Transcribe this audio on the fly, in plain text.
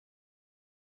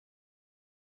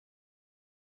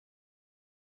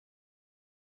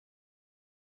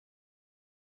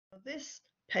This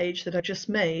page that I just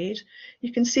made,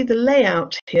 you can see the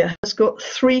layout here has got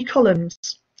 3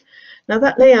 columns. Now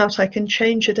that layout I can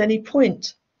change at any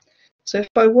point. So if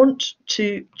I want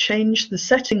to change the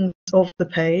settings of the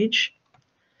page,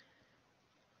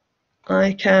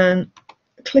 I can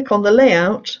click on the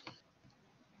layout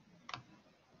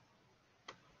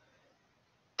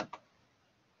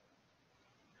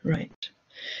right.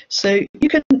 So you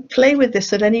can play with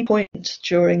this at any point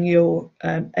during your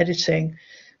editing.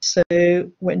 So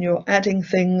when you're adding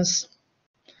things,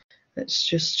 let's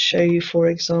just show you, for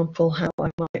example, how I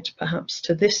might perhaps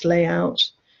to this layout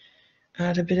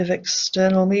add a bit of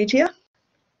external media.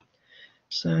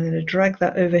 So I'm going to drag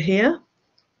that over here.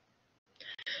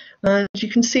 And you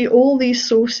can see all these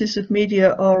sources of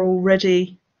media are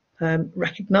already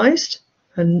recognized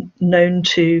and known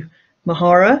to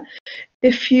Mahara.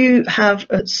 If you have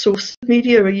a source of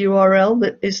media, a URL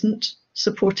that isn't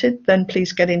supported, then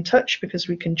please get in touch because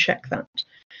we can check that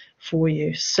for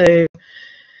you. So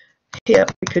here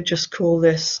we could just call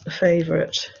this a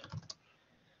favorite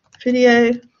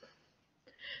video.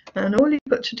 And all you've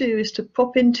got to do is to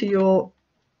pop into your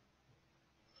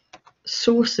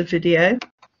source of video,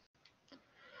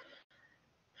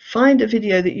 find a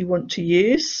video that you want to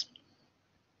use,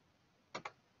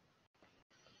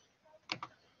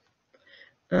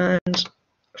 and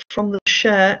from the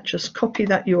share, just copy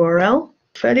that URL,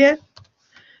 portfolio,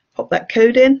 pop that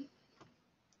code in.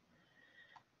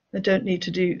 I don't need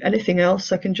to do anything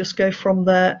else. I can just go from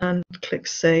there and click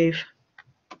save.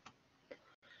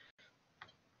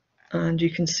 And you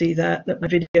can see there that my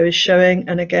video is showing.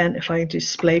 And again, if I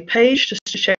display page just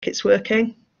to check it's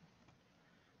working,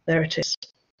 there it is.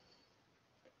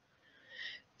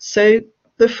 So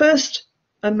the first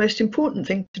and most important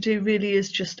thing to do really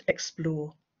is just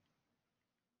explore.